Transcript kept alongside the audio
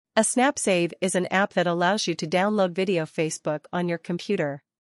A Snapsave is an app that allows you to download video Facebook on your computer.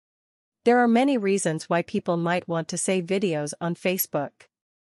 There are many reasons why people might want to save videos on Facebook.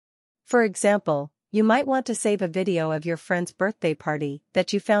 For example, you might want to save a video of your friend's birthday party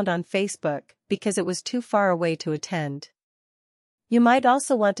that you found on Facebook because it was too far away to attend. You might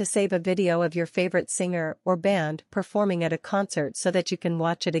also want to save a video of your favorite singer or band performing at a concert so that you can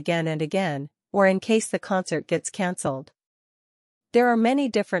watch it again and again, or in case the concert gets cancelled. There are many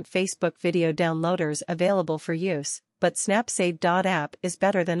different Facebook video downloaders available for use, but Snapsave.app is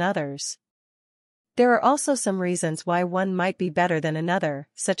better than others. There are also some reasons why one might be better than another,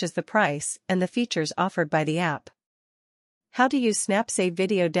 such as the price and the features offered by the app. How to use Snapsave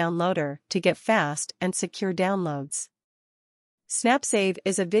Video Downloader to get fast and secure downloads. Snapsave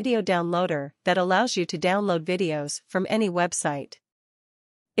is a video downloader that allows you to download videos from any website.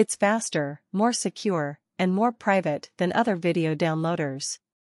 It's faster, more secure, and more private than other video downloaders.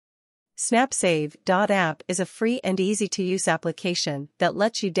 Snapsave.app is a free and easy-to-use application that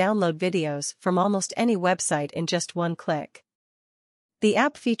lets you download videos from almost any website in just one click. The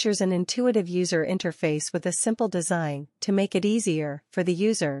app features an intuitive user interface with a simple design to make it easier for the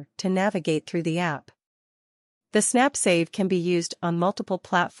user to navigate through the app. The Snapsave can be used on multiple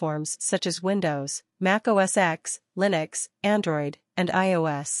platforms such as Windows, Mac OS X, Linux, Android, and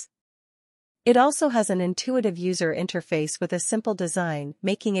iOS. It also has an intuitive user interface with a simple design,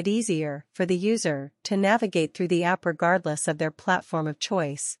 making it easier for the user to navigate through the app regardless of their platform of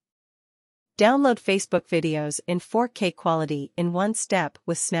choice. Download Facebook videos in 4K quality in one step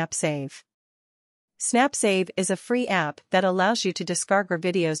with Snapsave. Snapsave is a free app that allows you to discarg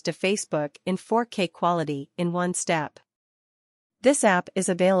videos to Facebook in 4K quality in one step. This app is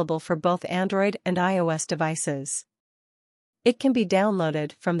available for both Android and iOS devices. It can be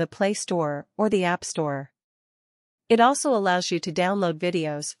downloaded from the Play Store or the App Store. It also allows you to download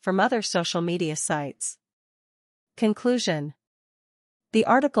videos from other social media sites. Conclusion. The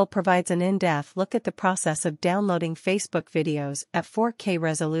article provides an in-depth look at the process of downloading Facebook videos at 4K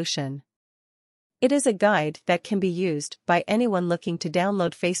resolution. It is a guide that can be used by anyone looking to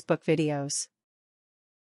download Facebook videos.